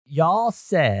Y'all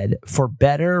said for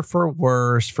better, for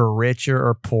worse, for richer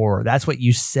or poorer. That's what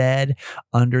you said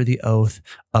under the oath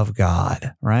of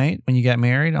God, right? When you got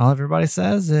married, everybody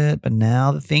says it. But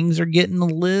now that things are getting a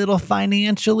little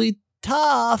financially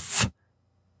tough,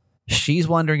 she's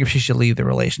wondering if she should leave the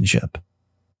relationship.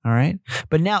 All right.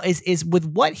 But now is with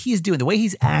what he's doing, the way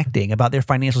he's acting about their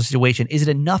financial situation, is it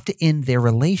enough to end their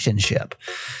relationship?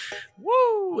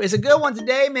 Woo! It's a good one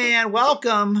today, man.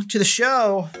 Welcome to the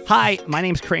show. Hi, my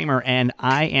name's Kramer, and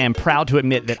I am proud to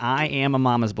admit that I am a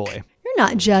mama's boy. You're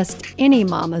not just any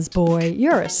mama's boy,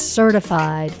 you're a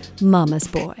certified mama's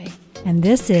boy. And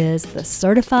this is the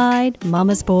Certified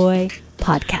Mama's Boy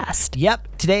podcast.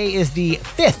 Yep. Today is the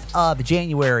 5th of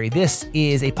January. This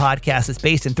is a podcast that's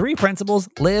based in 3 principles: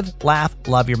 live, laugh,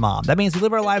 love your mom. That means we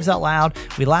live our lives out loud,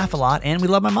 we laugh a lot, and we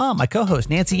love my mom, my co-host,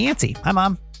 Nancy Yancey. Hi,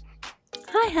 Mom.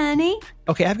 Hi, honey.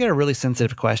 Okay, I've got a really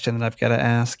sensitive question that I've got to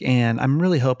ask, and I'm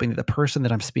really hoping that the person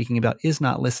that I'm speaking about is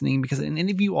not listening, because if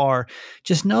any of you are,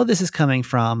 just know this is coming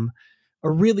from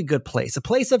a really good place, a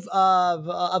place of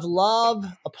love,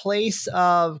 a place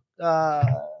of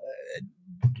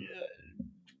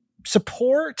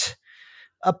support,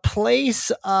 a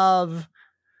place of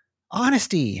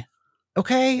honesty.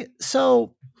 Okay,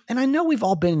 so, and I know we've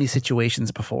all been in these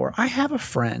situations before. I have a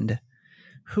friend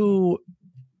who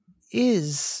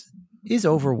is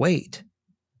overweight,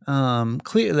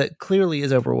 clearly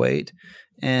is overweight,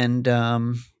 and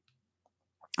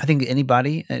I think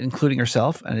anybody, including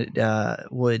herself,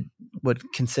 would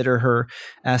consider her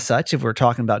as such if we're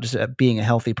talking about just being a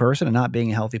healthy person and not being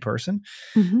a healthy person.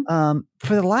 Mm-hmm.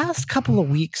 For the last couple of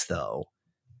weeks, though,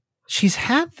 she's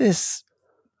had this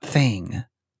thing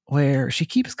where she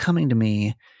keeps coming to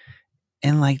me,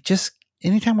 and like just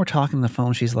anytime we're talking on the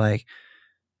phone, she's like,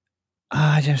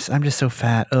 I'm just so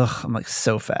fat. Ugh, I'm like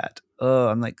so fat. Ugh,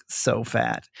 I'm like so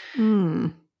fat.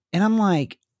 And I'm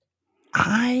like,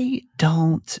 I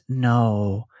don't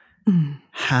know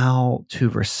how to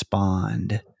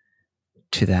respond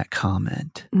to that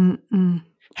comment.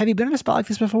 Have you been in a spot like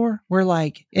this before? Where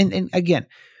like, and again,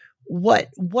 what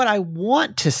I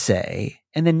want to say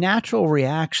and the natural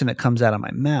reaction that comes out of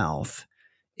my mouth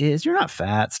is, "You're not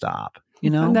fat. Stop." You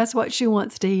know, and that's what she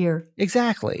wants to hear.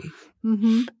 Exactly.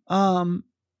 Mm-hmm.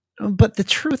 But the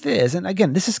truth is, and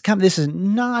again, this is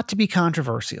not to be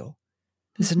controversial.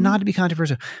 This is not to be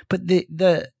controversial, but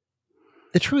the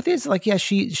truth is, like, yeah,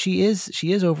 she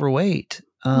is overweight,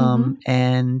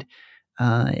 and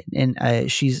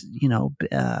she's,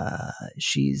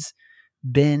 she's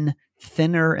been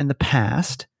thinner in the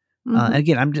past. And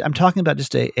again, I'm talking about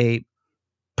just a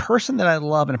person that I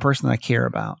love and a person that I care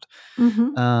about.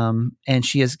 And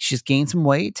she's gained some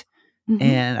weight,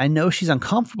 and I know she's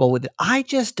uncomfortable with it. I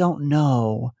just don't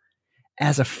know,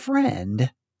 as a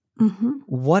friend,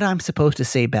 what I'm supposed to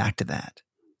say back to that.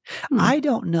 I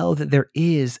don't know that there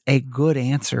is a good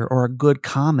answer or a good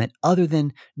comment other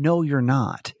than, "No, you're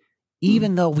not."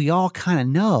 Even though we all kind of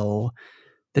know,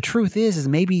 the truth is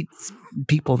maybe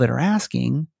people that are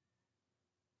asking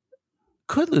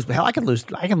could lose. Hell, I can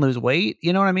lose weight.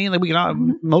 You know what I mean? Like, we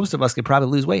can, most of us could probably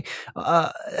lose weight.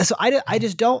 So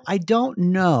I don't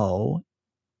know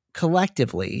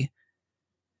collectively.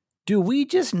 Do we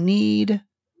just need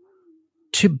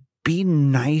to be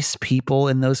nice people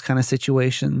in those kind of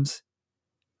situations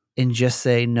and just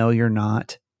say, "No, you're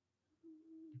not,"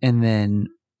 and then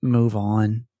move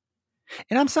on?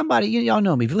 And I'm somebody, y'all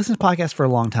know me. If you listen to podcasts for a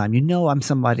long time, you know I'm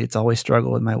somebody that's always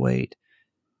struggled with my weight.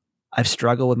 I've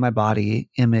struggled with my body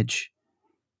image.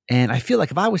 And I feel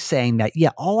like if I was saying that,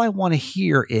 yeah, all I want to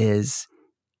hear is,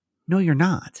 "No, you're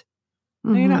not.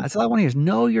 No, you're not." That's all I want to hear is,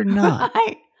 "No, you're not."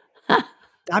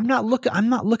 I'm not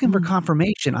looking for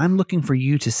confirmation. I'm looking for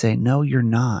you to say, "No, you're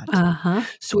not."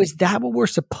 So is that what we're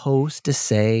supposed to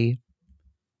say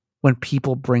when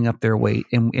people bring up their weight,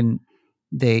 and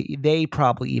they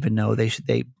probably even know they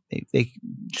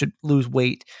should lose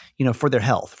weight, for their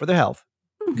health,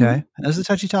 Okay. And this is a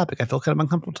touchy topic. I feel kind of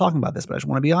uncomfortable talking about this, but I just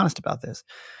want to be honest about this.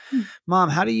 Mom,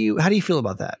 how do you feel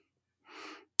about that?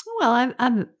 Well,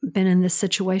 I've been in this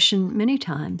situation many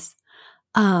times.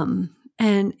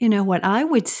 And what I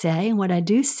would say, and what I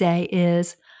do say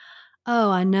is,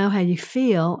 "Oh, I know how you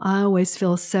feel. I always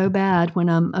feel so bad when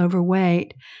I'm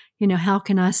overweight. How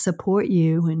can I support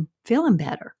you in feeling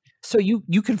better?" So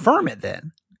you confirm it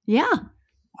then? Yeah.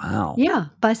 Wow. Yeah,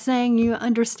 by saying you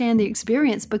understand the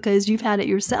experience because you've had it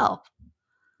yourself.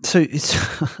 So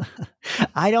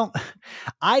I don't think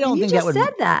that would. You just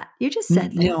said that. You just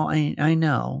said that. No, I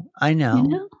know. I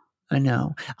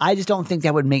know. I just don't think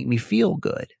that would make me feel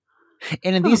good.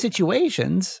 And in these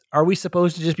situations, are we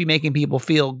supposed to just be making people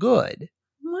feel good?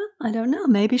 Well, I don't know.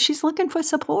 Maybe she's looking for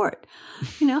support.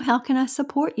 How can I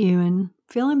support you in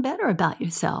feeling better about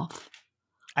yourself?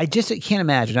 I just can't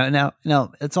imagine.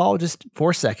 Now, it's all just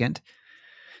for a second.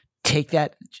 Take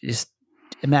that. Just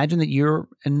imagine that you're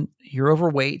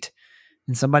overweight,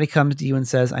 and somebody comes to you and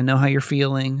says, "I know how you're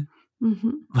feeling."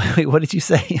 Mm-hmm. Wait, what did you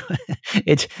say?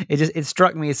 It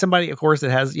struck me as somebody, of course,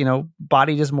 that has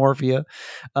body dysmorphia.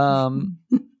 I'm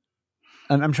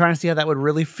trying to see how that would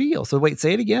really feel. So wait,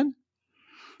 say it again.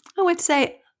 I would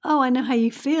say, "Oh, I know how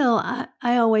you feel.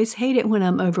 I always hate it when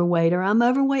I'm overweight, or I'm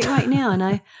overweight right now,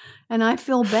 and I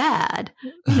feel bad.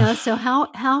 So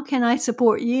how can I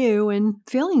support you in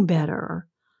feeling better?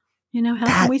 How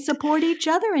can we support each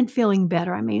other in feeling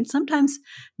better? I mean, sometimes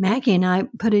Maggie and I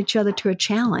put each other to a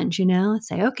challenge.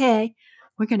 Say, okay,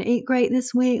 we're going to eat great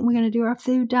this week. We're going to do our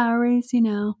food diaries.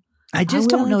 I just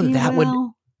don't know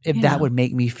that would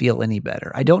make me feel any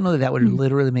better. I don't know that would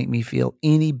literally make me feel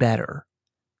any better.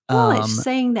 Well, it's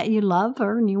saying that you love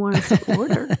her and you want to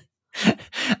support her.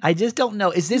 I just don't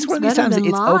know. Is this one of these times it's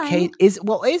okay? Is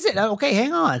it? Okay,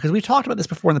 hang on. Because we've talked about this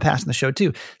before in the past in the show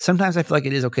too. Sometimes I feel like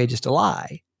it is okay just to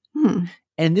lie. And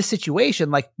in this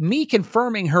situation, like me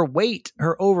confirming her weight,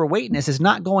 her overweightness is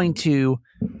not going to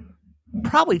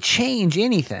probably change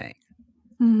anything.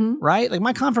 Right? Like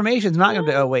my confirmation is not going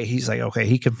to be, oh wait, he's like, okay,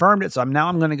 he confirmed it. So I'm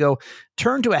going to go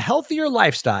turn to a healthier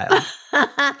lifestyle.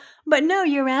 But no,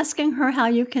 you're asking her how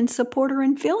you can support her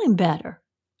in feeling better.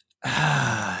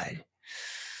 I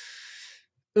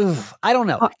don't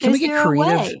know. Can we get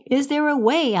creative? Is there a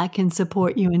way I can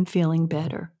support you in feeling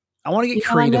better? I want to get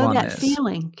creative on this. I know that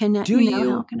feeling.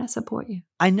 How can I support you?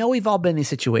 I know we've all been in these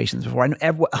situations before. I know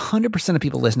 100% of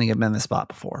people listening have been in this spot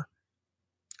before.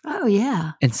 Oh,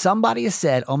 yeah. And somebody has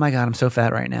said, oh my God, I'm so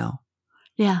fat right now.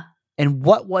 Yeah. And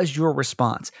what was your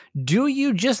response? Do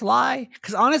you just lie?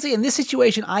 Because honestly, in this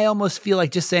situation, I almost feel like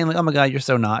just saying like, oh my God, you're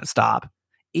so not, stop,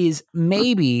 is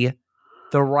maybe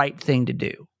the right thing to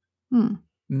do.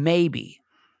 Maybe.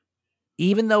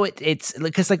 Even though it's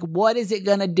because like, what is it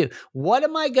going to do? What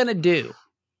am I going to do?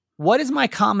 What is my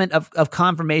comment of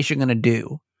confirmation going to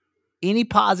do? Any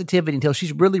positivity until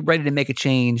she's really ready to make a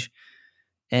change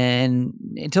and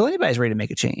until anybody's ready to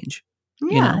make a change.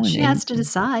 Yeah, she has to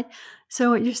decide. So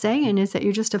what you're saying is that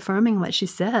you're just affirming what she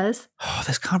says. Oh,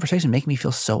 this conversation making me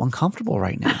feel so uncomfortable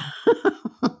right now.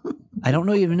 I don't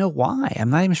even know why. I'm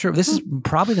not even sure. This is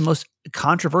probably the most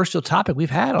controversial topic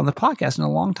we've had on the podcast in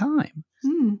a long time.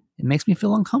 It makes me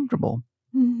feel uncomfortable.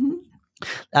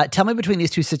 Tell me between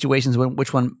these two situations,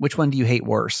 which one do you hate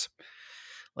worse?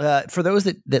 For those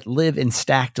that live in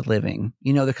stacked living,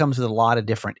 there comes with a lot of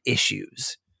different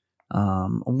issues.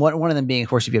 One of them being, of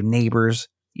course, if you have neighbors,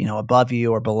 above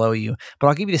you or below you. But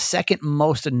I'll give you the second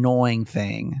most annoying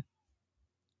thing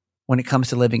when it comes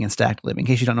to living in stacked living. In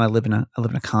case you don't know, I live in a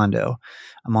condo.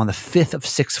 I'm on the 5th of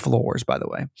 6 floors, by the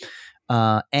way.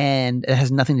 And it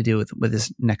has nothing to do with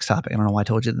this next topic. I don't know why I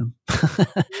told you them.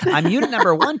 I'm unit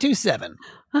number 127.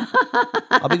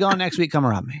 I'll be gone next week. Come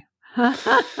around me.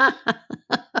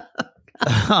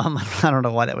 I don't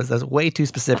know why that was way too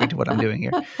specific to what I'm doing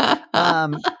here.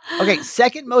 Okay,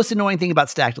 second most annoying thing about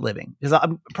stacked living, because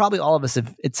probably all of us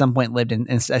have at some point lived in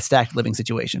a stacked living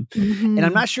situation. And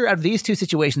I'm not sure out of these two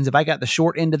situations if I got the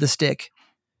short end of the stick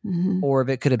or if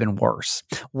it could have been worse.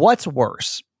 What's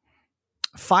worse?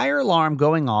 Fire alarm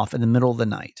going off in the middle of the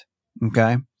night,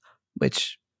 okay?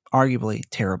 Which arguably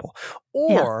terrible.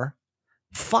 Or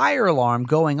fire alarm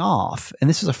going off, and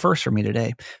this is a first for me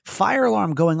today, fire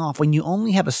alarm going off when you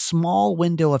only have a small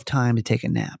window of time to take a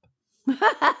nap.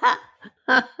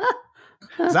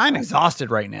 Because I'm exhausted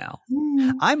right now.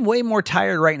 I'm way more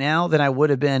tired right now than I would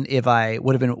have been if I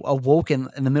would have been awoken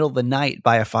in the middle of the night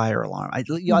by a fire alarm. I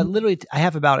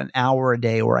have about an hour a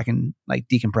day where I can like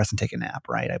decompress and take a nap,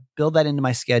 right? I build that into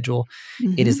my schedule.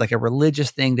 It is like a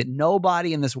religious thing that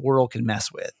nobody in this world can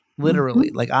mess with.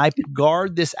 Literally, like I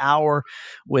guard this hour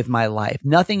with my life.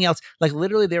 Nothing else. Like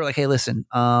literally, they were like, "Hey, listen.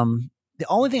 The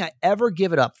only thing I ever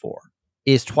give it up for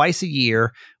is twice a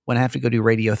year when I have to go do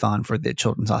radiothon for the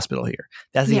children's hospital here.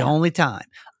 That's the only time.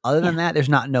 Other than that, there's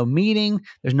not no meeting.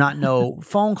 There's not no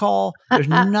phone call. There's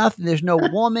nothing. There's no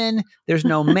woman. There's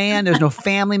no man. There's no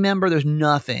family member. There's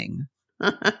nothing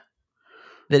that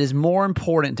is more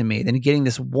important to me than getting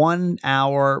this 1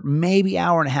 hour, maybe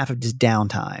hour and a half of just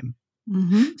downtime."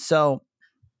 So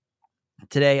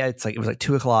today it was like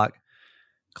 2:00,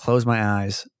 close my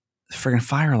eyes, the friggin'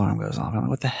 fire alarm goes off. I'm like,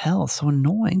 what the hell? It's so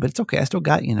annoying, but it's okay. I still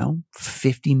got,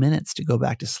 50 minutes to go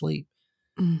back to sleep.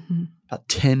 About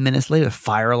 10 minutes later, the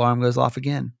fire alarm goes off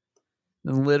again.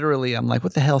 And literally I'm like,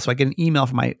 what the hell? So I get an email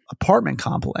from my apartment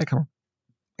complex, or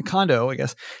a condo, I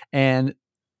guess. And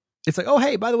it's like, oh,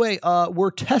 hey, by the way,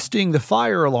 we're testing the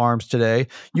fire alarms today.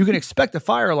 You can expect the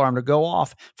fire alarm to go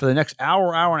off for the next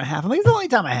hour and a half. I'm like, it's the only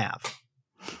time I have.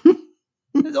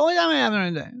 It's the only time I have in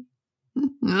a day.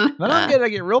 But I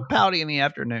get real pouty in the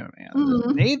afternoon. Man.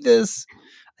 I need this.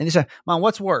 And they say, Mom,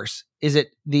 what's worse? Is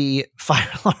it the fire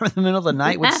alarm in the middle of the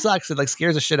night, which sucks? It like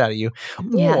scares the shit out of you.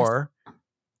 Yes. Or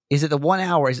is it the 1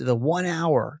 hour? Is it the 1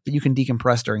 hour that you can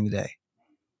decompress during the day?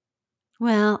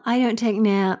 Well, I don't take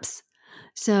naps.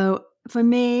 So for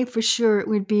me, for sure, it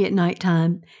would be at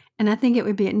nighttime. And I think it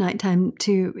would be at nighttime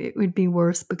too. It would be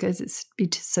worse because it'd be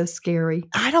so scary.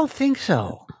 I don't think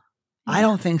so. Yeah. I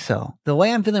don't think so. The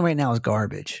way I'm feeling right now is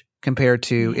garbage compared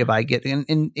to if I get,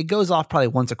 and it goes off probably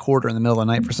once a quarter in the middle of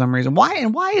the night for some reason. Why?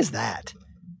 And why is that?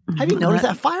 Have you noticed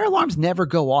that fire alarms never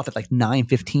go off at like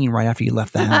 9:15 right after you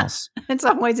left the house? It's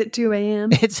always at 2 a.m.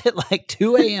 It's at like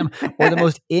 2 a.m. or the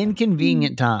most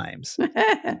inconvenient times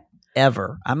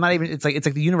ever. I'm not even, it's like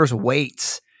the universe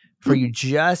waits for you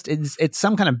just, it's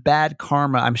some kind of bad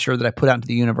karma, I'm sure, that I put out into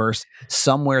the universe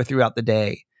somewhere throughout the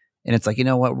day. And it's like, you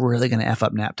know what? We're really going to F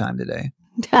up nap time today.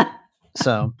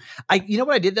 So you know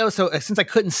what I did though? So since I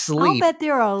couldn't sleep. I'll bet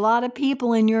there are a lot of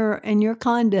people in your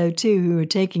condo too who are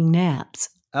taking naps.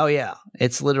 Oh yeah.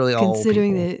 It's literally all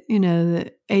considering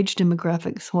the age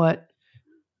demographics, what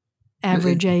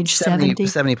average age 70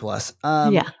 plus.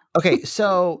 Yeah. Okay.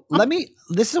 So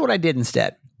this is what I did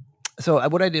instead. So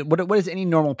what I did, what does any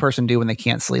normal person do when they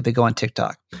can't sleep? They go on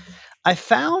TikTok. I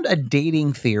found a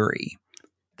dating theory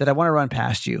that I want to run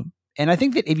past you. And I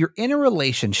think that if you're in a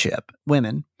relationship,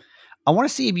 women, I want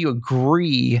to see if you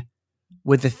agree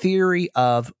with the theory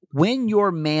of when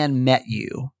your man met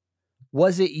you,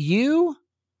 was it you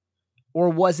or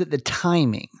was it the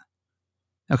timing?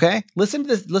 Okay. Listen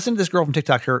to this girl from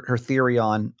TikTok, her theory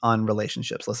on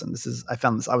relationships. Listen, I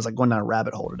found this. I was like going down a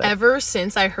rabbit hole today. Ever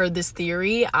since I heard this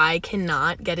theory, I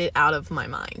cannot get it out of my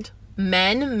mind.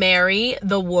 Men marry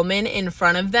the woman in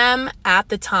front of them at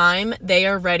the time they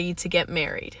are ready to get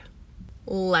married.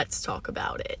 Let's talk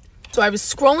about it. So I was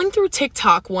scrolling through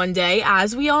TikTok one day,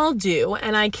 as we all do,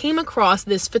 and I came across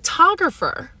this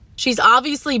photographer. She's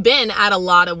obviously been at a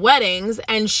lot of weddings,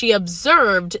 and she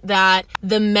observed that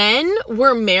the men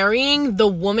were marrying the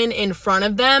woman in front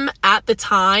of them at the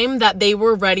time that they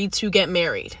were ready to get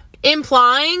married,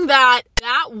 implying that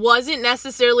wasn't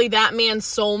necessarily that man's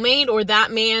soulmate or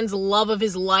that man's love of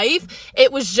his life.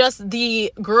 It was just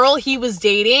the girl he was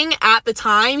dating at the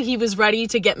time he was ready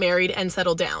to get married and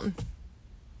settle down.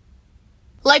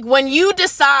 Like when you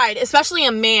decide, especially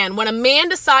a man, when a man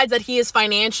decides that he is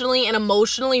financially and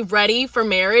emotionally ready for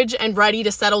marriage and ready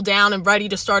to settle down and ready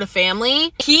to start a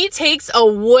family, he takes a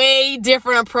way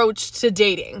different approach to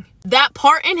dating. That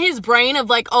part in his brain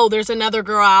of like, oh, there's another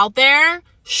girl out there,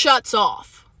 shuts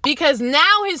off. Because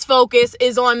now his focus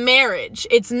is on marriage.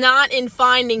 It's not in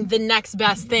finding the next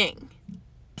best thing.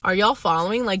 Are y'all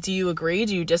following? Like, do you agree?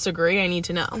 Do you disagree? I need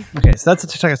to know. Okay, so that's the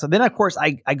TikTok. So then, of course,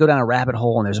 I go down a rabbit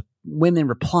hole, and there's women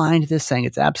replying to this saying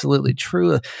it's absolutely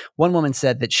true. One woman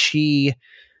said that she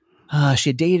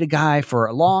had dated a guy for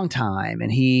a long time,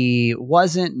 and he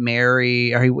wasn't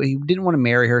married, or he didn't want to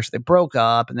marry her, so they broke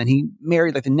up, and then he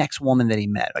married like the next woman that he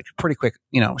met, like pretty quick,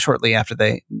 shortly after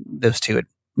those two had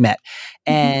met.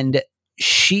 Mm-hmm. And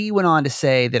she went on to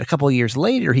say that a couple of years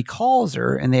later, he calls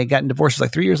her and they had gotten divorced.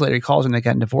 Like 3 years later, he calls her and they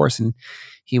gotten divorced. And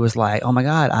he was like, oh my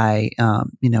God,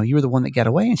 you were the one that got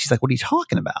away. And she's like, what are you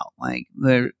talking about? Like,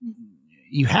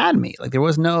 you had me. Like, there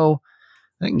was I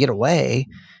didn't get away.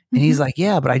 And he's like,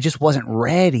 yeah, but I just wasn't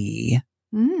ready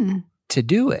to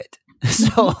do it.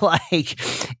 So like,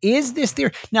 is this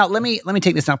theory? Now, let me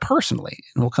take this now personally,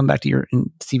 and we'll come back to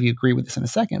and see if you agree with this in a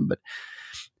second. But,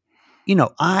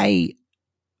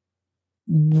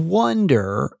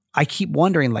 I keep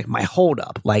wondering, like, my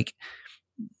holdup, like,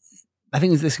 I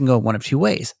think this can go one of two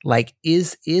ways. Like,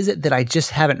 is it that I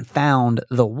just haven't found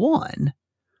the one,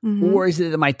 or is it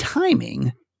that my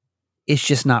timing is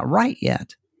just not right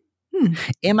yet?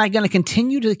 Am I going to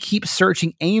continue to keep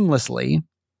searching aimlessly?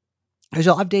 Because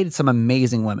I've dated some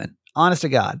amazing women, honest to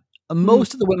God.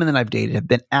 Most of the women that I've dated have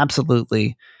been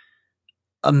absolutely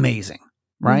amazing.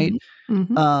 Right.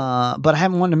 Mm-hmm. But I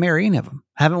haven't wanted to marry any of them.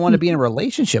 I haven't wanted to be in a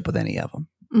relationship with any of them.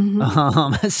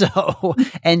 Mm-hmm.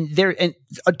 And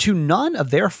to none of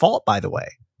their fault, by the way.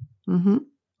 Mm-hmm.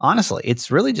 Honestly,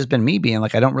 it's really just been me being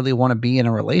like, I don't really want to be in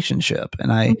a relationship.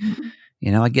 And I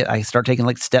start taking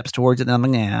like steps towards it. And I'm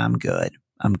like, nah, I'm good.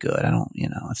 I don't,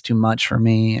 it's too much for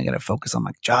me. I got to focus on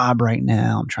my job right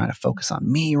now. I'm trying to focus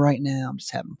on me right now. I'm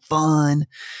just having fun.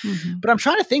 Mm-hmm. But I'm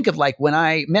trying to think of like when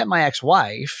I met my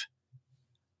ex-wife,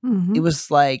 it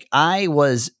was like I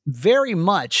was very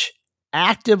much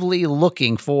actively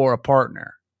looking for a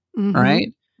partner. right?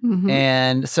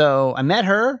 And so I met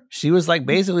her. She was like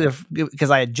basically because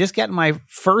I had just gotten my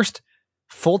first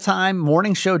full-time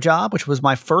morning show job, which was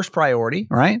my first priority,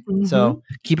 right? So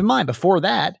keep in mind, before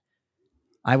that,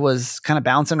 I was kind of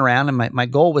bouncing around, and my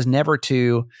goal was never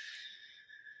to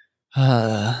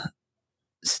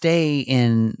stay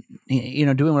in,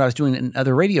 doing what I was doing in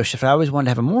other radio shifts. I always wanted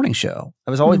to have a morning show.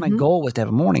 That was always my goal, was to have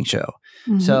a morning show.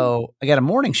 So I got a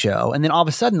morning show, and then all of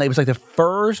a sudden, it was like the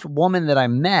first woman that I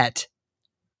met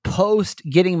post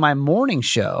getting my morning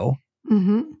show,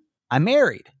 I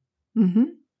married.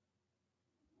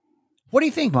 What do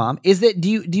you think, Mom?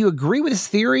 Do you agree with this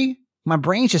theory? My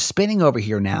brain's just spinning over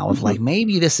here now of like,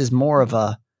 maybe this is more of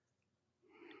a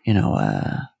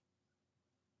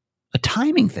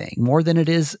timing thing more than it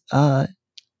is the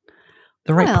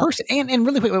right person. And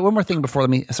really quick, one more thing before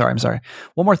I'm sorry.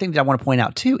 One more thing that I want to point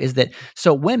out too is that,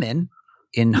 so women,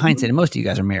 in hindsight, and most of you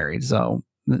guys are married, so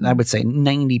I would say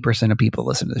 90% of people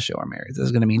listen to the show are married. This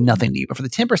is going to mean nothing to you. But for the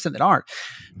 10% that aren't,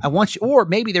 I want you, or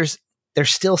maybe there's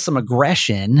still some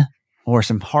aggression or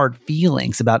some hard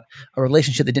feelings about a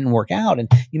relationship that didn't work out,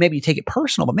 and you take it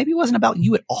personal, but maybe it wasn't about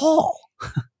you at all.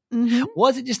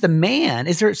 Was it just the man?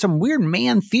 Is there some weird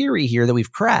man theory here that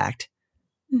we've cracked?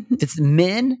 It's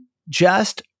men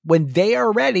just, when they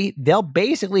are ready, they'll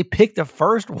basically pick the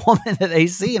first woman that they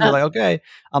see and they're like, okay,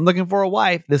 I'm looking for a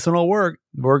wife. This one will work.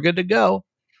 We're good to go.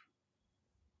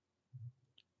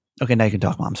 Okay, now you can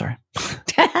talk, Mom. Sorry.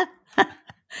 Yeah,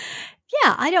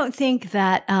 I don't think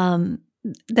that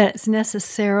that it's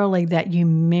necessarily that you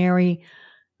marry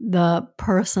the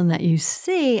person that you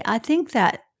see. I think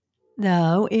that,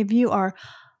 though, if you are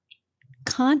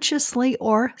consciously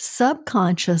or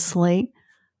subconsciously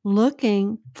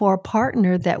looking for a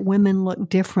partner, that women look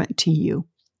different to you.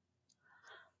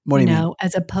 What do you mean?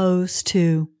 As opposed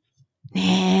to,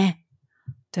 nah,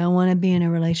 don't want to be in a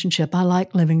relationship. I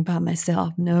like living by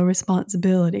myself. No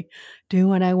responsibility. Do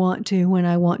what I want to when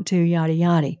I want to, yada,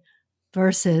 yada.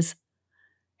 Versus,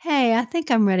 hey, I think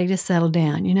I'm ready to settle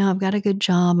down. I've got a good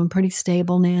job. I'm pretty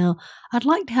stable now. I'd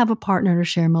like to have a partner to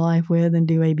share my life with and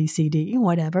do A, B, C, D,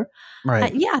 whatever.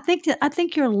 Right. I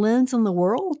think your lens on the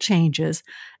world changes.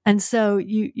 And so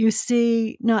you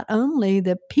see not only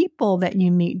the people that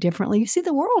you meet differently, you see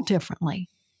the world differently.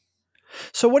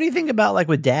 So what do you think about like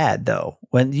with Dad though?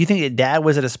 When do you think that Dad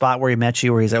was at a spot where he met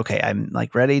you where he's okay, I'm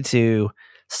like ready to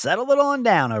settle it on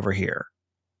down over here?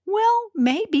 Well,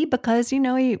 maybe because, he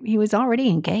was already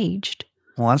engaged.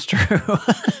 Well, that's true.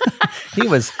 He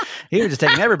was just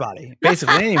taking everybody,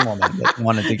 basically any woman that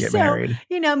wanted to get married.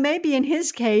 Maybe in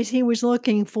his case, he was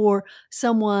looking for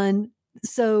someone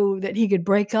so that he could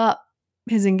break up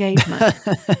his engagement.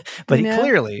 But he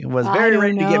clearly was very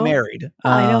ready to get married.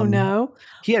 I don't know.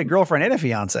 He had a girlfriend and a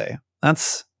fiance.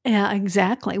 Yeah,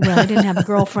 exactly. Well, I didn't have a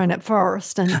girlfriend at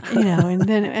first, and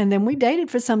and then we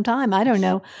dated for some time. I don't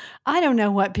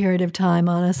know what period of time,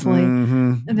 honestly,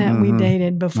 that we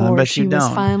dated before she was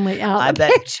finally out of the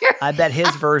picture. I bet his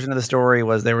version of the story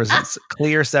was there was a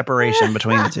clear separation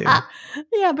between the two.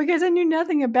 Yeah, because I knew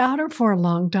nothing about her for a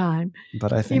long time.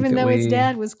 But I think even though his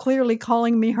dad was clearly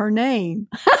calling me her name.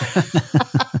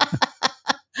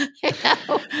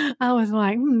 I was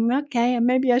like, okay,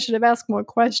 maybe I should have asked more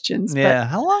questions. Yeah.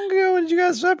 How long ago did you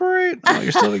guys separate? Oh,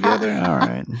 you're still together? All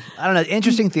right. I don't know.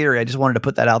 Interesting theory. I just wanted to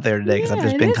put that out there today because I've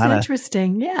just been kind of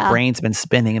interesting. Yeah. Brain's been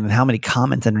spinning, and then how many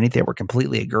comments underneath there were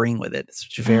completely agreeing with it.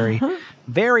 It's very,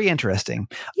 very interesting.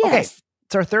 Yes. Okay.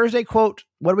 It's our Thursday quote.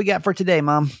 What do we got for today,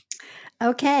 Mom?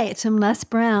 Okay. It's from Les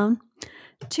Brown.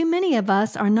 Too many of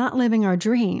us are not living our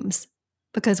dreams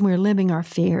because we're living our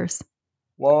fears.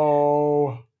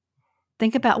 Whoa.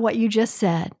 Think about what you just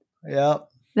said. Yep.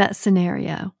 That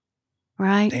scenario,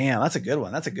 right? Damn, that's a good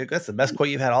one. That's the best quote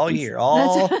you've had all year.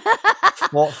 5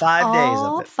 days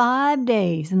of it. 5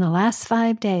 days. In the last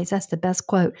 5 days. That's the best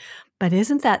quote. But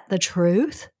isn't that the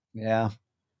truth? Yeah.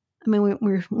 I mean,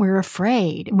 we're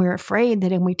afraid. And we're afraid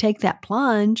that if we take that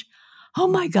plunge, oh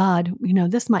my God,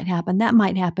 this might happen, that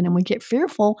might happen. And we get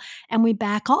fearful and we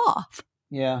back off.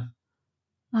 Yeah.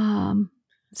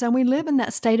 So we live in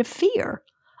that state of fear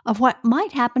of what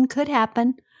might happen, could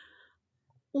happen,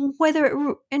 whether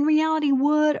it in reality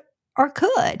would or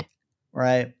could.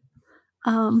 Right.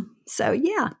 So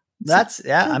yeah.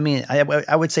 I mean,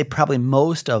 I would say probably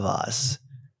most of us.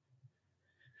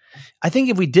 I think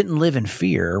if we didn't live in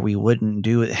fear, we wouldn't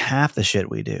do half the shit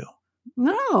we do.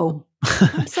 No.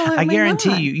 Absolutely I guarantee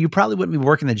not. you probably wouldn't be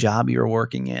working the job you were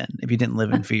working in if you didn't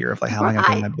live in fear of like, how am I going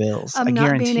to pay my bills? I'm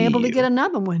not being able to get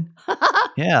another one.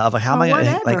 Yeah. Of like, how am I going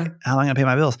to pay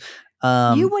my bills?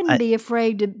 You wouldn't be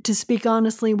afraid to speak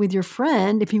honestly with your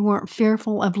friend if you weren't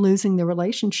fearful of losing the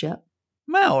relationship.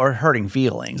 Well, or hurting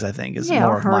feelings, I think, is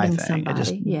more of my thing. I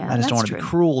just don't want to be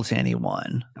cruel to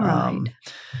anyone. Right.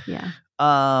 Yeah.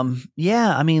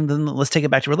 I mean, then let's take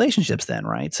it back to relationships then,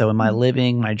 right? So am I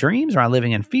living my dreams or am I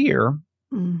living in fear?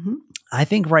 Mm-hmm. I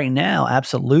think right now,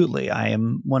 absolutely. I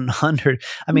am 100.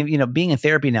 I mean, being in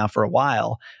therapy now for a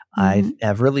while, I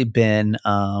have really been,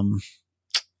 a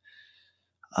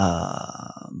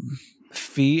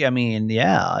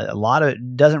lot of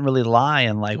it doesn't really lie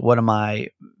in like, what am I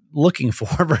looking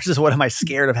for versus what am I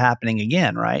scared of happening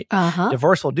again, right?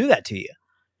 Divorce will do that to you.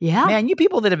 Yeah. Man, you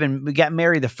people that got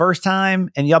married the first time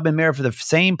and y'all been married for the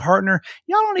same partner,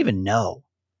 y'all don't even know.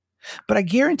 But I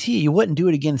guarantee you wouldn't do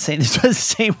it again the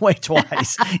same way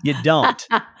twice. You don't.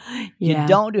 You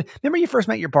don't do. Remember you first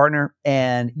met your partner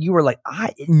and you were like,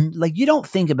 you don't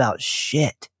think about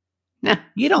shit.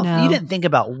 You don't. No. You didn't think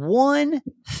about one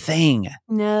thing.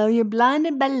 No, you're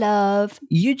blinded by love.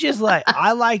 You just like,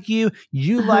 I like you.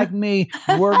 You like me.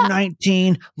 We're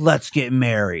 19. Let's get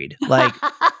married. Like,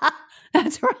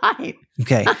 that's right.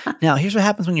 Okay. Now here's what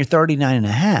happens when you're 39 and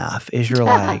a half is you're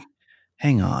like,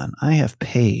 hang on, I have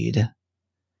paid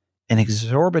an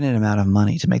exorbitant amount of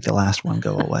money to make the last one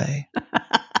go away.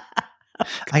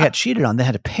 I got cheated on. They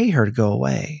had to pay her to go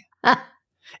away.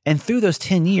 And through those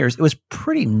 10 years, it was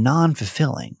pretty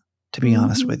non-fulfilling, to be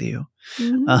honest with you.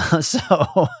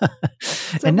 So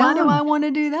and now, why do I want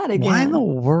to do that again? Why in the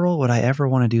world would I ever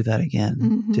want to do that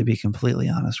again? To be completely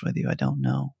honest with you, I don't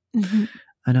know.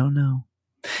 I don't know.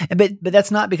 But that's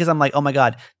not because I'm like, oh my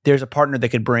God, there's a partner that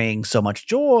could bring so much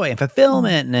joy and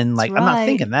fulfillment. And like, I'm not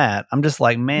thinking that. I'm just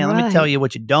like, man, let me tell you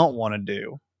what you don't want to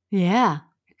do. Yeah,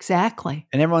 exactly.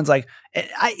 And everyone's like,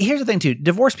 here's the thing too.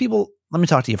 Divorced people, let me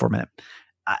talk to you for a minute.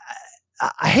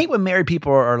 I hate when married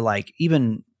people are like,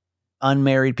 even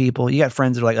unmarried people. You got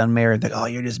friends that are like unmarried. Like, oh,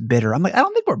 you're just bitter. I'm like, I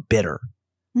don't think we're bitter.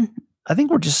 I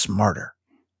think we're just smarter.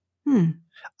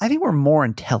 I think we're more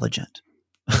intelligent.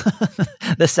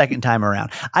 The second time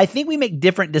around, I think we make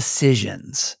different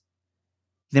decisions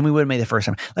than we would have made the first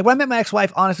time. Like when I met my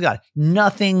ex-wife, honest to God,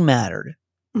 nothing mattered.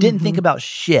 Didn't think about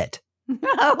shit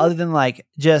other than like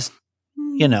just,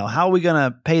 how are we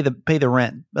going to pay the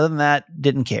rent? Other than that,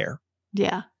 didn't care.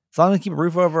 Yeah. As long as we keep a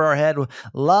roof over our head,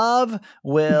 love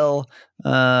will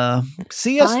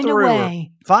see us through.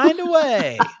 Find a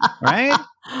way, right?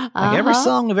 Like every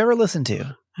song we've ever listened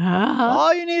to.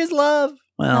 All you need is love.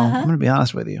 Well, I'm going to be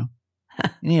honest with you.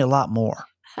 You need a lot more.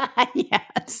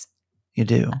 Yes. You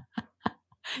do.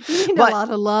 You need a lot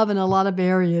of love in a lot of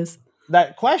areas.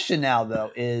 That question now,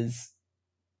 though, is,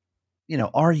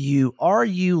 are you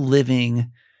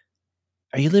living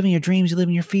your dreams? You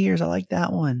living your fears? I like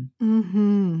that one.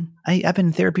 I've been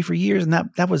in therapy for years, and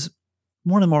that was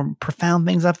one of the more profound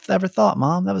things I've ever thought,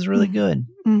 Mom. That was really good.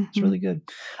 It's really good.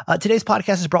 Today's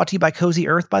podcast is brought to you by Cozy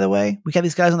Earth, by the way. We got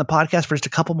these guys on the podcast for just a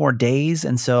couple more days.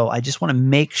 And so I just want to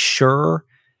make sure,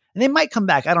 and they might come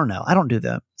back. I don't know. I don't do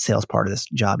the sales part of this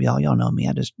job, y'all. Y'all know me.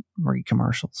 I just read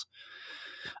commercials.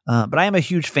 But I am a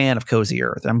huge fan of Cozy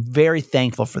Earth. I'm very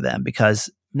thankful for them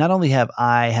because not only have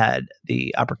I had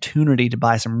the opportunity to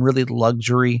buy some really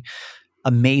luxury,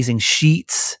 amazing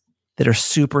sheets that are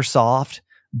super soft,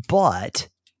 but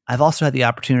I've also had the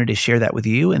opportunity to share that with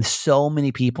you. And so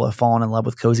many people have fallen in love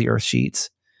with Cozy Earth sheets.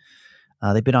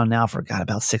 They've been on now for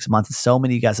about 6 months. And so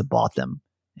many of you guys have bought them.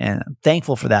 And I'm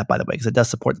thankful for that, by the way, because it does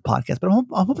support the podcast. But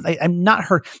I'm not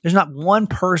heard. There's not one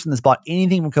person that's bought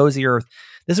anything from Cozy Earth.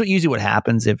 This is usually what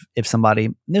happens if somebody,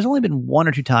 there's only been 1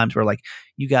 or 2 times where like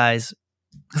you guys,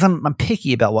 because I'm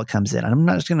picky about what comes in. I'm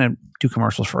not just going to do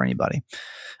commercials for anybody.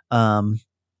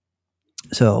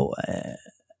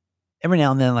 Every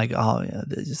now and then, like,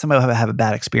 somebody will have a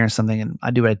bad experience, something, and I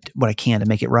do what I can to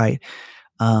make it right.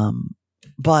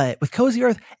 But with Cozy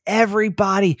Earth,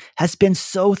 everybody has been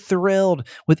so thrilled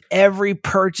with every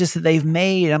purchase that they've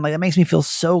made. I'm like, that makes me feel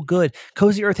so good.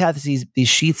 Cozy Earth has these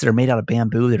sheets that are made out of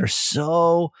bamboo that are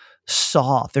so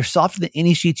soft. They're softer than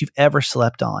any sheets you've ever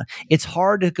slept on. It's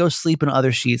hard to go sleep on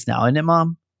other sheets now, isn't it,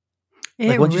 Mom?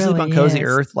 Like once you sleep on Cozy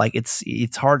Earth, like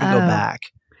it's hard to go back.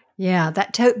 Yeah,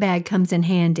 that tote bag comes in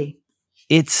handy.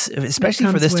 It's especially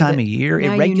for this time of year.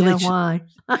 Now it regulates. You know why.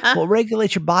 Well, it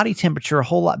regulates your body temperature a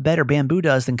whole lot better. Bamboo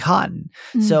does than cotton.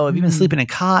 So if you've been sleeping in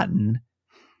cotton,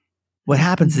 what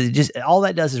happens is all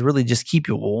that does is really just keep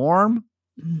you warm.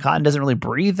 Cotton doesn't really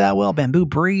breathe that well. Bamboo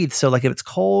breathes. So like if it's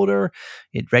colder,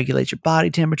 it regulates your body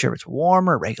temperature. If it's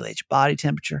warmer, it regulates your body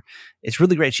temperature. It's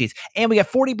really great sheets. And we got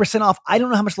 40% off. I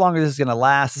don't know how much longer this is going to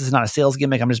last. This is not a sales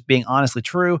gimmick. I'm just being honestly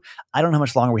true. I don't know how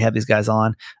much longer we have these guys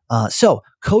on. So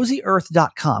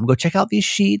CozyEarth.com. Go check out these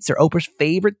sheets. They're Oprah's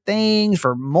favorite things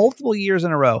for multiple years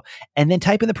in a row. And then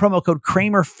type in the promo code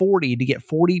Kramer40 to get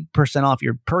 40% off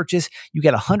your purchase. You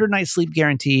get a 100-night sleep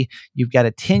guarantee. You've got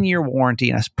a 10-year warranty.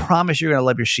 And I promise you're going to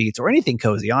love your sheets or anything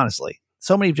cozy, honestly.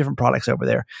 So many different products over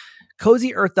there.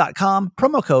 CozyEarth.com,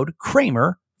 promo code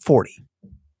Kramer40.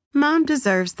 Mom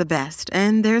deserves the best,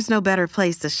 and there's no better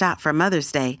place to shop for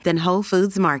Mother's Day than Whole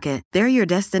Foods Market. They're your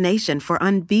destination for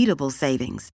unbeatable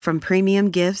savings, from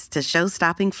premium gifts to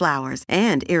show-stopping flowers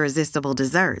and irresistible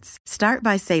desserts. Start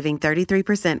by saving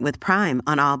 33% with Prime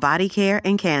on all body care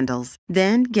and candles.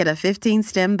 Then get a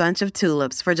 15-stem bunch of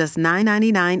tulips for just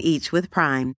 $9.99 each with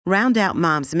Prime. Round out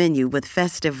Mom's menu with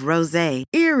festive rosé,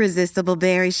 irresistible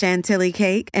berry chantilly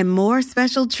cake, and more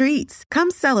special treats.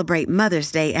 Come celebrate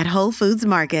Mother's Day at Whole Foods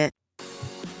Market.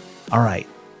 All right.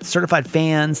 Certified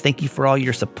fans, thank you for all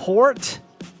your support.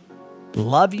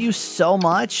 Love you so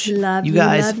much. Love you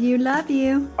guys love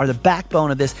you. are the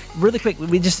backbone of this. Really quick,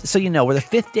 we just so you know, we're the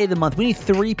 5th day of the month. We need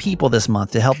 3 people this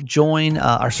month to help join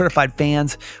our certified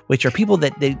fans, which are people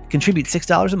that they contribute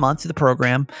 $6 a month to the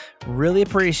program. Really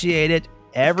appreciate it.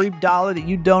 Every dollar that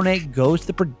you donate goes to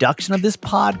the production of this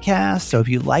podcast. So if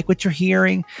you like what you're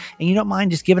hearing and you don't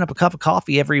mind just giving up a cup of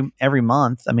coffee every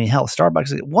month, I mean, hell,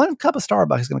 Starbucks, 1 cup of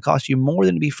Starbucks is going to cost you more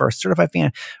than to be first certified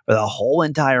fan for the whole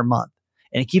entire month.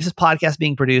 And it keeps this podcast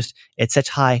being produced at such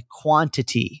high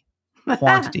quantity, not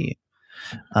quality,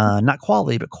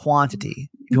 but quantity.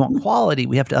 If you want quality,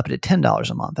 we have to up it at $10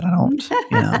 a month. And I don't,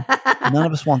 none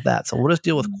of us want that. So we'll just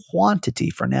deal with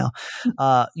quantity for now.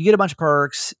 You get a bunch of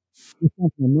perks.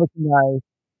 Merchandise,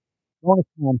 bonus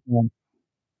content,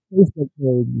 Facebook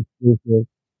page exclusive,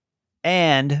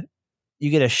 and you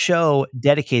get a show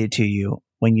dedicated to you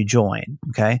when you join.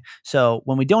 Okay, so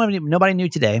when we don't have nobody new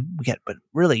today, but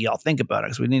really, y'all think about it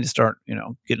because we need to start,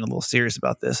 getting a little serious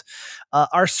about this.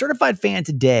 Our certified fan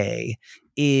today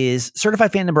is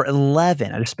certified fan number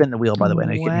 11. I just spin the wheel, by the way. I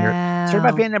know you couldn't hear it.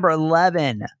 Certified fan number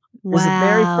 11. This is the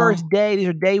very first day. These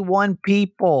are day 1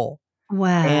 people.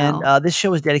 Wow. And this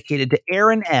show is dedicated to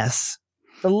Aaron S.,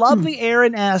 the lovely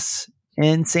Aaron S.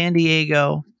 in San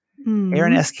Diego.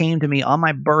 Aaron S. came to me on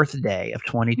my birthday of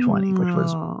 2020, which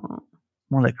was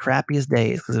one of the crappiest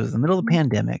days because it was the middle of the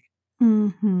pandemic.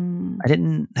 I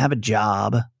didn't have a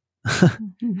job.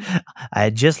 I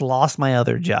had just lost my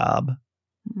other job.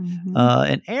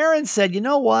 And Aaron said, you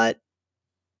know what?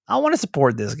 I want to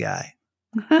support this guy.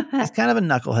 He's kind of a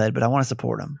knucklehead, but I want to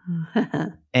support him.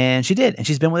 And she did. And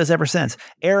she's been with us ever since.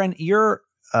 Aaron, you're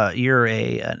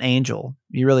an angel.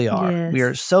 You really are. Yes. We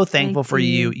are so thankful for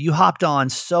you. You hopped on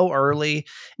so early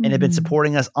and have been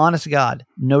supporting us. Honest to God.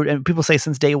 No, and people say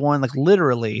since day 1, like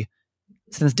literally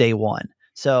since day 1.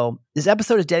 So this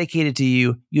episode is dedicated to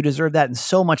you. You deserve that and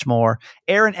so much more.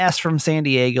 Aaron S. from San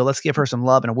Diego. Let's give her some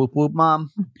love and a whoop whoop, Mom.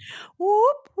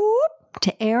 Whoop whoop.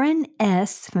 To Aaron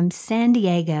S. from San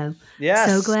Diego. Yes.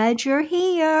 So glad you're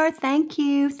here. Thank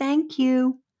you. Thank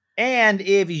you. And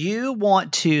if you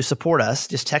want to support us,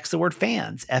 just text the word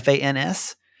fans,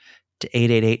 FANS, to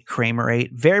 888-KRAMER8.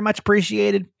 Very much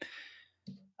appreciated.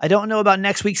 I don't know about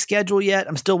next week's schedule yet.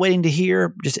 I'm still waiting to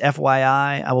hear. Just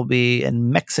FYI, I will be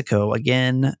in Mexico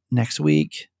again next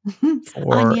week.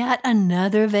 On yet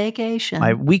another vacation.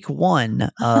 My week 1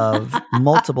 of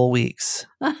multiple weeks.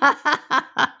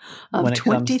 Of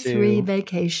 23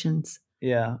 vacations.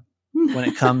 Yeah. When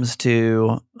it comes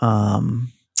to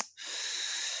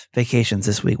vacations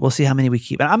this week, we'll see how many we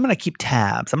keep. And I'm going to keep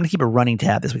tabs. I'm going to keep a running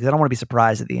tab this week. I don't want to be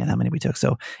surprised at the end how many we took.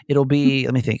 So it'll be,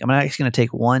 let me think. I'm actually going to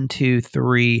take 1, 2,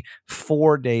 3,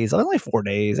 4 days. Only 4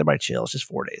 days. Everybody chill. It's just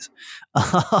 4 days.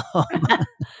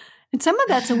 And some of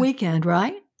that's a weekend,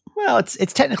 right? Well,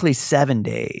 it's technically 7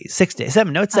 days, 6 days,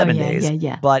 7. No, it's 7 days.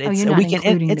 Yeah. But it's a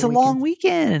weekend. It's a long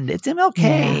weekend. It's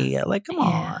MLK. Yeah. Like, come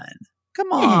on.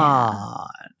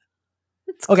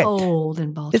 It's cold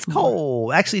in Baltimore. It's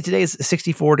cold. Actually, today is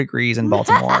 64 degrees in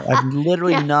Baltimore. I've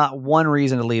literally not one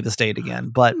reason to leave the state again.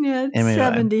 But it's anyway.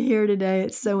 70 here today.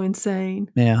 It's so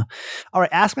insane. Yeah. All right.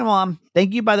 Ask My Mom.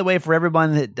 Thank you, by the way, for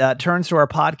everyone that turns to our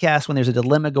podcast when there's a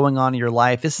dilemma going on in your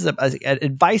life. This is an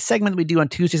advice segment that we do on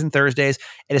Tuesdays and Thursdays,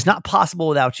 and it's not possible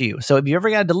without you. So if you ever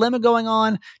got a dilemma going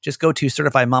on, just go to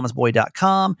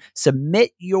certifiedmamasboy.com,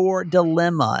 submit your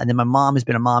dilemma. And then my mom has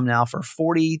been a mom now for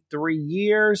 43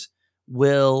 years.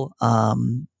 We'll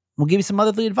give you some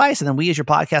motherly advice, and then we as your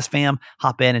podcast fam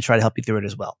hop in and try to help you through it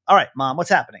as well. All right, Mom, what's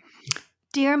happening?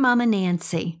 Dear Mama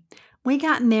Nancy, we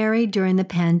got married during the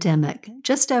pandemic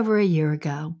just over a year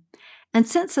ago. And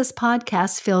since this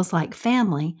podcast feels like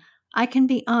family, I can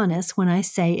be honest when I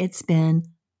say it's been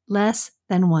less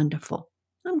than wonderful.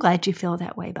 I'm glad you feel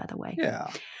that way, by the way. Yeah.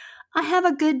 I have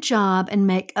a good job and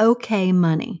make okay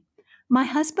money. My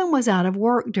husband was out of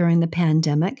work during the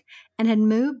pandemic and had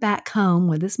moved back home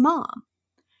with his mom.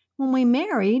 When we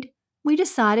married, we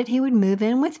decided he would move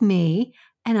in with me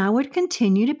and I would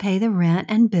continue to pay the rent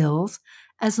and bills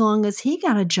as long as he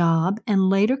got a job and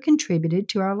later contributed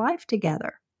to our life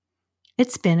together.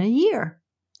 It's been a year.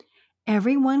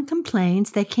 Everyone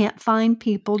complains they can't find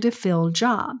people to fill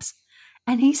jobs,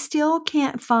 and he still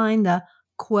can't find the,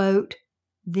 quote,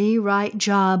 the right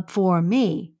job for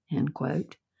me, end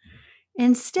quote.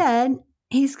 Instead,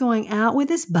 he's going out with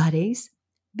his buddies,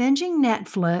 binging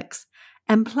Netflix,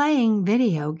 and playing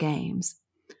video games.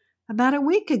 About a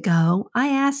week ago, I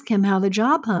asked him how the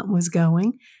job hunt was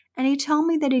going, and he told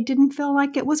me that he didn't feel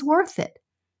like it was worth it.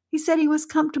 He said he was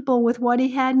comfortable with what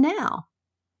he had now.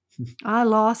 I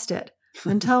lost it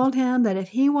and told him that if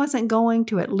he wasn't going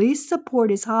to at least support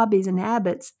his hobbies and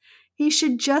habits, he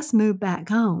should just move back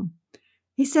home.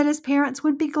 He said his parents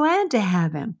would be glad to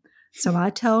have him. So I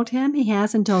told him he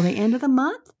has until the end of the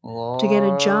month to get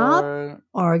a job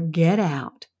or get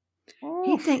out.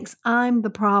 He thinks I'm the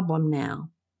problem now.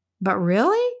 But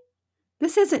really?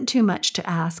 This isn't too much to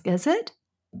ask, is it?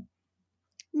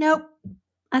 Nope,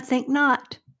 I think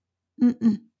not. No.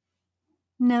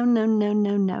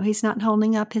 He's not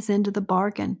holding up his end of the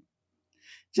bargain.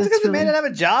 Just because the man doesn't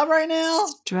have a job right now?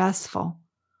 Stressful.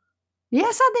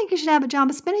 Yes, I think you should have a job.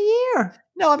 It's been a year.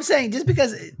 No, I'm saying just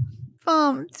because,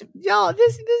 y'all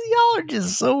are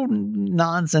just so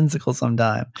nonsensical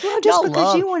sometimes. Well, just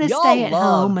because you want to stay at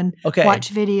home and watch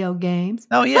video games.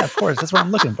 Oh, yeah, of course. That's what I'm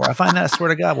looking for. I find that, I swear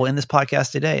to God, we'll end this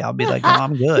podcast today. I'll be like, no,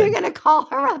 I'm good. You're going to call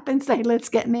her up and say, let's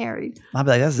get married. I'll be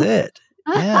like, that's it.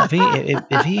 Yeah,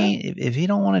 if he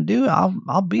don't want to do it,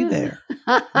 I'll be there.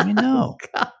 Let me know.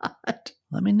 God.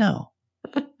 Let me know.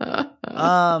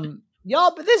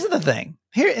 Y'all, but this is the thing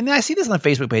here, and I see this on the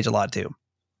Facebook page a lot too.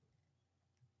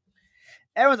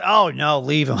 Everyone's, oh no,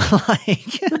 leave him.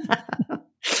 Like,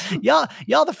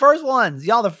 y'all the first ones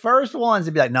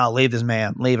to be like, no, leave this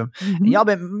man, leave him. Mm-hmm.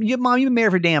 And Mom, you've been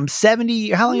married for damn 70.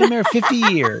 How long you been married? 50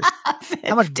 years. 50.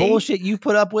 How much bullshit you've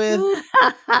put up with?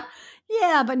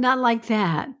 Yeah, but not like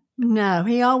that. No,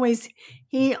 he always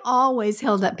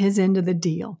held up his end of the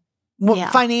deal. Well, yeah.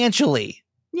 Financially.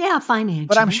 Yeah, financially.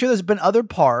 But I'm sure there's been other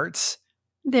parts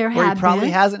where he probably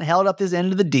hasn't held up his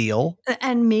end of the deal.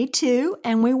 And me too.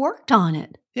 And we worked on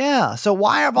it. Yeah. So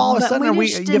why have all of a sudden we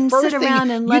didn't sit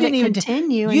around and let it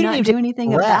continue and not do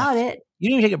anything about it? You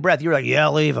didn't even take a breath. You were like, yeah,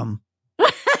 leave him.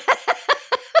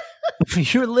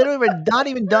 You were literally not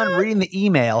even done reading the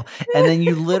email, and then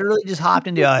you literally just hopped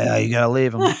into, oh, yeah, you got to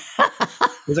leave him. It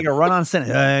was like a run-on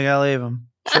sentence. Oh, you got to leave him.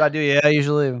 Should I do? Yeah, you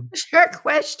should leave him. Your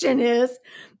question is,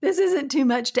 this isn't too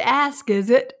much to ask, is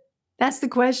it? That's the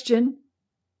question.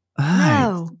 No,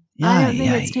 I don't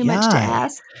think it's too much to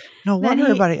ask. No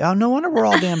wonder no wonder we're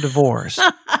all damn divorced.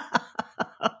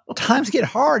 Times get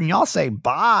hard and y'all say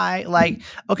bye. Like,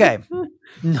 okay.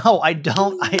 No, I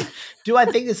don't. Do I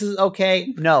think this is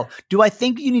okay? No. Do I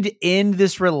think you need to end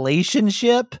this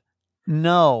relationship?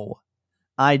 No,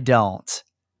 I don't.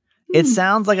 It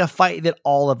sounds like a fight that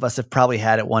all of us have probably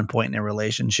had at one point in a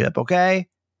relationship. Okay.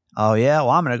 Oh yeah.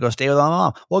 Well, I'm going to go stay with my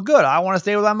mom. Well, good. I want to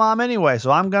stay with my mom anyway.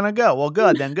 So I'm going to go. Well,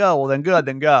 good. Then go. Well, then good.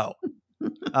 Then go.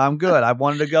 I'm good. I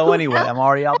wanted to go anyway. I'm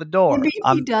already out the door. Maybe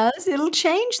he does. It'll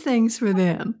change things for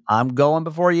them. I'm going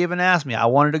before you even asked me. I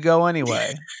wanted to go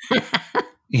anyway.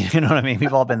 You know what I mean?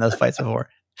 We've all been in those fights before.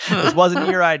 This wasn't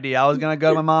your idea. I was going to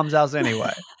go to my mom's house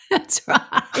anyway. That's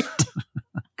right.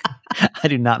 I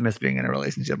do not miss being in a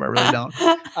relationship. I really don't.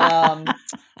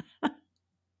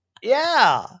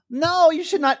 Yeah. No, you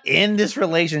should not end this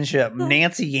relationship.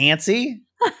 Nancy Yancey.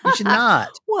 You should not.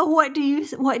 Well, what do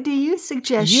you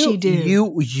suggest she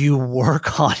do? You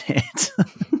work on it.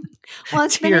 Well,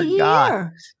 it's been a year.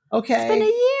 God. Okay. It's been a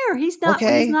year. He's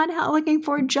not out looking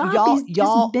for a job.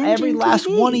 Y'all, every last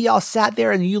one of y'all sat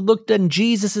there and you looked in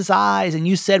Jesus' eyes and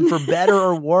you said for better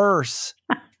or worse.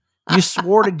 You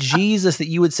swore to Jesus that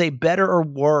you would say better or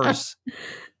worse.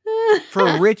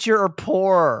 For richer or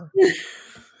poorer.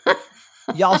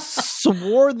 Y'all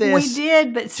swore this. We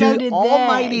did, but so did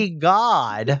Almighty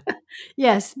God.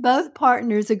 Yes, both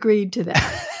partners agreed to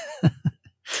that.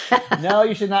 No,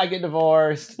 you should not get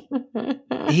divorced.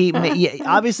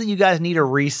 Obviously, you guys need a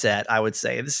reset, I would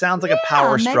say. This sounds like a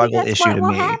power struggle issue to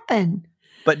me. Happen.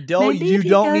 But you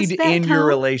don't need to end your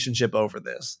relationship over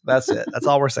this. That's it. That's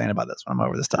all we're saying about this when I'm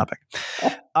over this topic.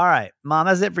 All right, Mom,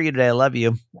 that's it for you today. I love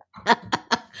you.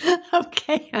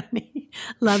 Okay, honey.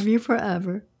 Love you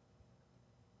forever.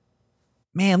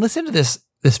 Man, listen to this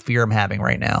fear I'm having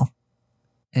right now.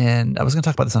 And I was going to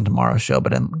talk about this on tomorrow's show,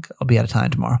 but I'll be out of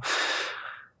time tomorrow.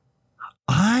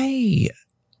 I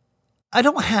I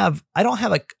don't have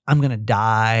like I'm going to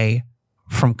die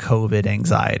from COVID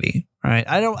anxiety, right?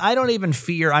 I don't even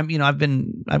fear. I've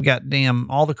got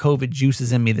all the COVID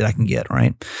juices in me that I can get,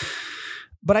 right?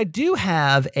 But I do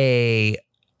have I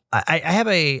have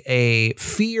a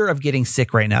fear of getting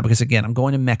sick right now because, again, I'm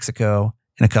going to Mexico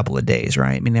in a couple of days,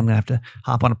 right? I mean, I'm going to have to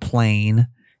hop on a plane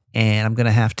and I'm going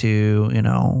to have to,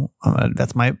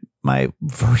 that's my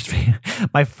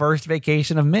first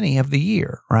vacation of many of the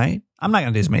year, right? I'm not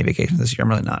going to do as many vacations this year. I'm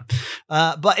really not.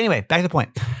 But anyway, back to the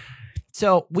point.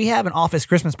 So we have an office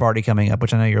Christmas party coming up,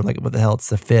 which I know you're like, what the hell? It's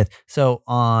the 5th. So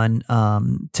on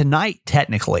tonight,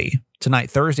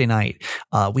 Thursday night,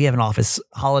 we have an office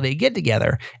holiday get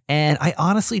together. And I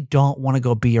honestly don't want to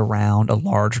go be around a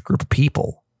large group of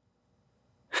people.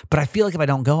 But I feel like if I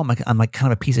don't go, I'm like kind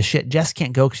of a piece of shit. Jess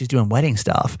can't go because she's doing wedding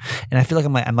stuff. And I feel like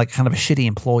I'm like kind of a shitty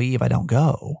employee if I don't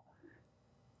go.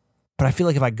 But I feel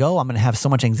like if I go, I'm going to have so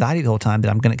much anxiety the whole time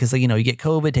that I'm going to, because, you get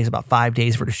COVID, it takes about 5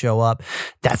 days for it to show up.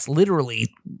 That's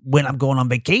literally when I'm going on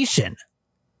vacation.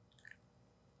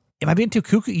 Am I being too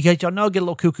cuckoo? You guys, y'all know I get a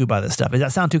little cuckoo by this stuff. Does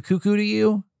that sound too cuckoo to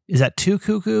you? Is that too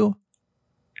cuckoo?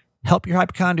 Help your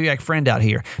hypochondriac friend out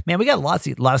here. Man, we got a lot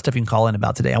of stuff you can call in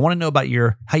about today. I want to know about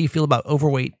how you feel about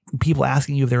overweight, people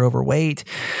asking you if they're overweight.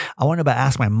 I want to know about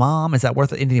ask my mom, is that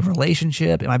worth ending the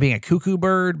relationship? Am I being a cuckoo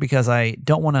bird because I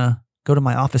don't want to go to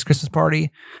my office Christmas party?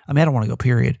 I mean, I don't want to go,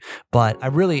 period. But I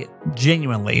really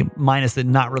genuinely, minus the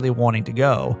not really wanting to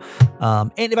go.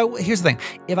 And here's the thing.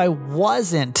 If I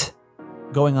wasn't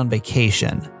going on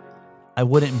vacation, I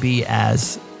wouldn't be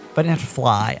as... If I didn't have to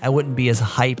fly, I wouldn't be as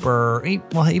hyper.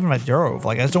 Well, even if I drove,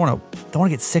 like I just don't want to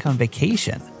get sick on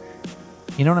vacation.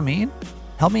 You know what I mean?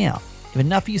 Help me out. If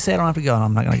enough of you say I don't have to go,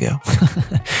 I'm not going to go.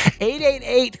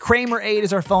 888-Kramer8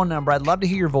 is our phone number. I'd love to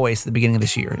hear your voice at the beginning of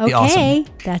this year. It'd be awesome.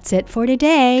 That's it for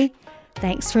today.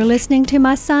 Thanks for listening to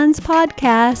my son's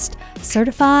podcast,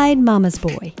 Certified Mama's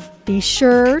Boy. Be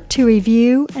sure to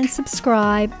review and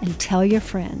subscribe and tell your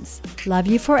friends. Love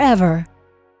you forever.